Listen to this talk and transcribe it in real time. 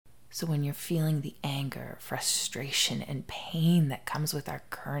So when you're feeling the anger, frustration, and pain that comes with our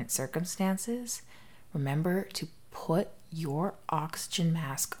current circumstances, remember to put your oxygen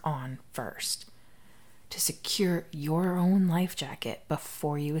mask on first, to secure your own life jacket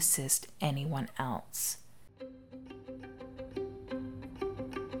before you assist anyone else.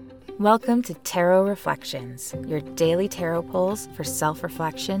 Welcome to Tarot Reflections, your daily tarot pulls for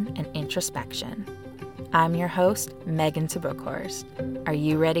self-reflection and introspection. I'm your host, Megan Tabukhorst. Are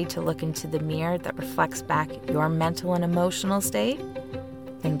you ready to look into the mirror that reflects back your mental and emotional state?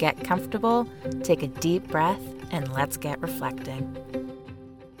 Then get comfortable, take a deep breath, and let's get reflecting.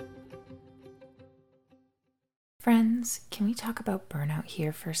 Friends, can we talk about burnout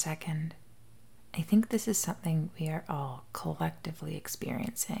here for a second? I think this is something we are all collectively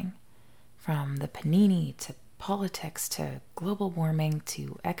experiencing. From the panini to politics to global warming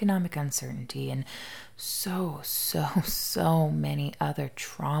to economic uncertainty and so many other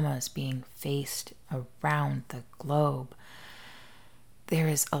traumas being faced around the globe, there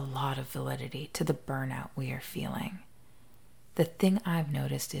is a lot of validity to the burnout we are feeling. The thing I've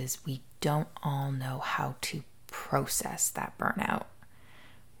noticed is we don't all know how to process that burnout.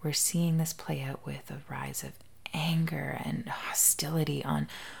 We're seeing this play out with a rise of anger and hostility on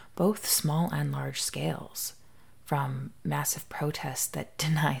both small and large scales, from massive protests that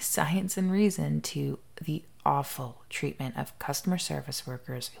deny science and reason to the awful treatment of customer service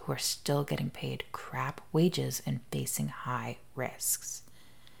workers who are still getting paid crap wages and facing high risks.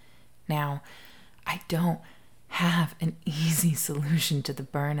 Now, I don't have an easy solution to the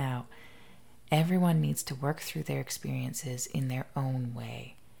burnout. Everyone needs to work through their experiences in their own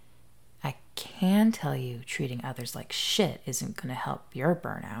way. I can tell you treating others like shit isn't going to help your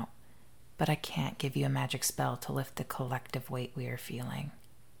burnout, but I can't give you a magic spell to lift the collective weight we are feeling.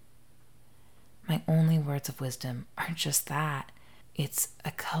 My only words of wisdom are just that. It's a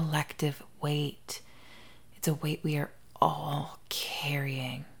collective weight. It's a weight we are all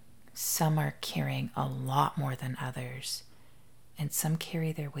carrying. Some are carrying a lot more than others, and some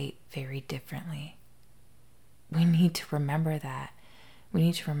carry their weight very differently. We need to remember that. We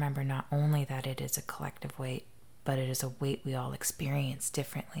need to remember not only that it is a collective weight, but it is a weight we all experience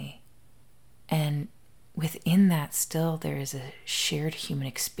differently. And within that, still, there is a shared human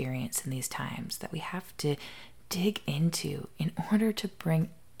experience in these times that we have to dig into in order to bring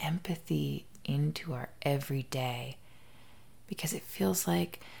empathy into our everyday. Because it feels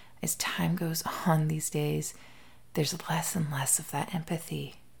like as time goes on these days, there's less and less of that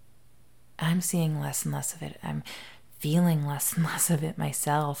empathy. I'm seeing less and less of it. I'm feeling less and less of it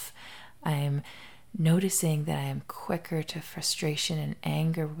myself. I'm noticing that I am quicker to frustration and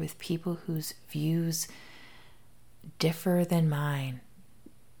anger with people whose views differ than mine.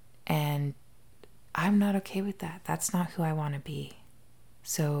 And I'm not okay with that. That's not who I want to be.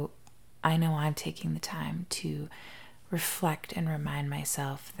 So I know I'm taking the time to reflect and remind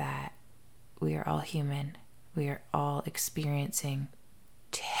myself that we are all human. We are all experiencing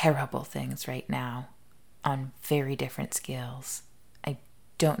terrible things right now on very different scales. I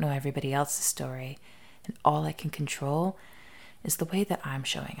don't know everybody else's story, and all I can control is the way that I'm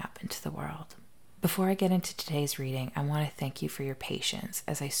showing up into the world. Before I get into today's reading, I want to thank you for your patience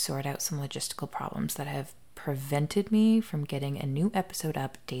as I sort out some logistical problems that have prevented me from getting a new episode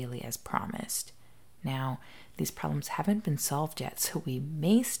up daily as promised. Now, these problems haven't been solved yet, so we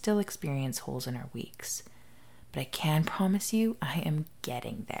may still experience holes in our weeks. But I can promise you I am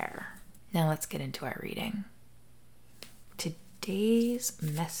getting there. Now let's get into our reading. Today's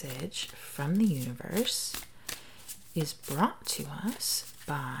message from the universe is brought to us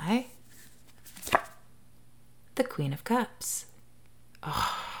by the Queen of Cups.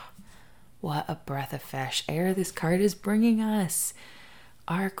 Oh, what a breath of fresh air this card is bringing us.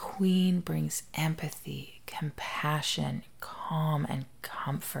 Our Queen brings empathy, compassion, calm, and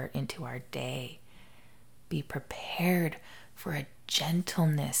comfort into our day. Be prepared for a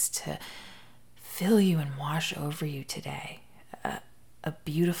gentleness to fill you and wash over you today. A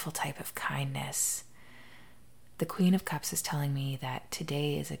beautiful type of kindness. The Queen of Cups is telling me that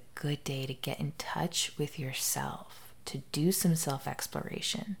today is a good day to get in touch with yourself, to do some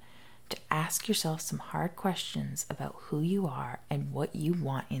self-exploration, to ask yourself some hard questions about who you are and what you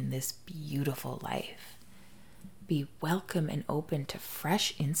want in this beautiful life. Be welcome and open to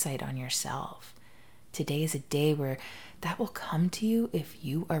fresh insight on yourself. Today is a day where that will come to you if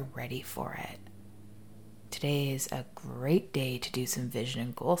you are ready for it. Today is a great day to do some vision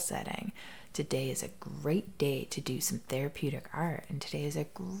and goal setting. Today is a great day to do some therapeutic art. And today is a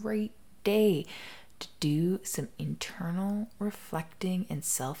great day to do some internal reflecting and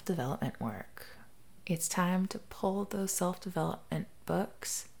self-development work. It's time to pull those self-development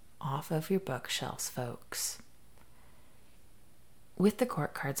books off of your bookshelves, folks. With the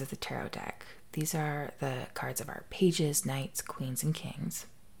court cards of the tarot deck, these are the cards of our pages, knights, queens, and kings.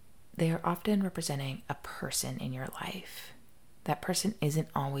 They are often representing a person in your life. That person isn't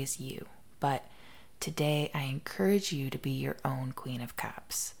always you, but today I encourage you to be your own Queen of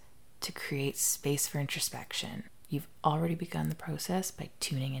Cups, to create space for introspection. You've already begun the process by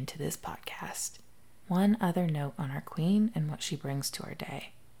tuning into this podcast. One other note on our queen and what she brings to our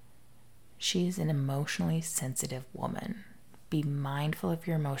day. She is an emotionally sensitive woman. Be mindful of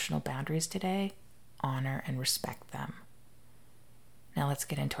your emotional boundaries today. Honor and respect them. Now let's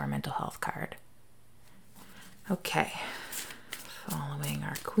get into our mental health card. Okay, following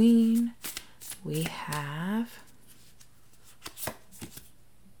our queen, we have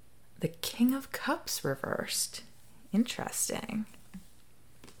the King of Cups reversed. Interesting.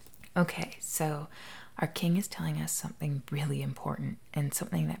 Okay, so our king is telling us something really important and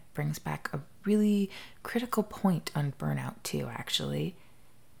something that brings back a really critical point on burnout too, actually.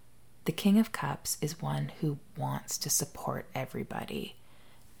 The King of Cups is one who wants to support everybody,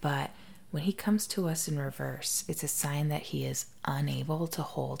 but when he comes to us in reverse, it's a sign that he is unable to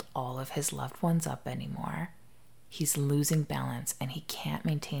hold all of his loved ones up anymore. He's losing balance and he can't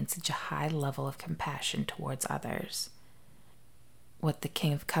maintain such a high level of compassion towards others. What the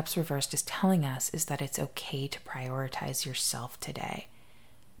King of Cups reversed is telling us is that it's okay to prioritize yourself today.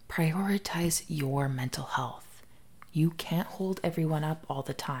 Prioritize your mental health. You can't hold everyone up all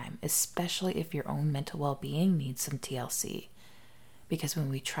the time, especially if your own mental well-being needs some TLC. Because when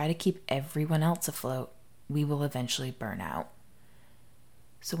we try to keep everyone else afloat, we will eventually burn out.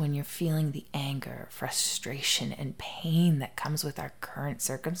 So when you're feeling the anger, frustration, and pain that comes with our current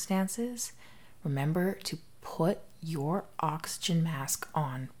circumstances, remember to put your oxygen mask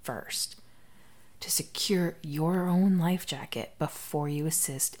on first, to secure your own life jacket before you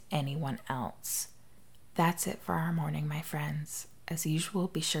assist anyone else. That's it for our morning, my friends. As usual,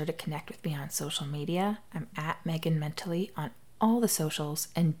 be sure to connect with me on social media. I'm at Megan Mentally on all the socials,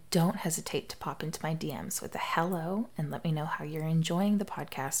 and don't hesitate to pop into my DMs with a hello and let me know how you're enjoying the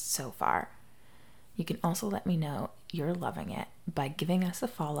podcast so far. You can also let me know you're loving it by giving us a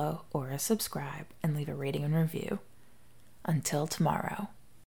follow or a subscribe and leave a rating and review. Until tomorrow.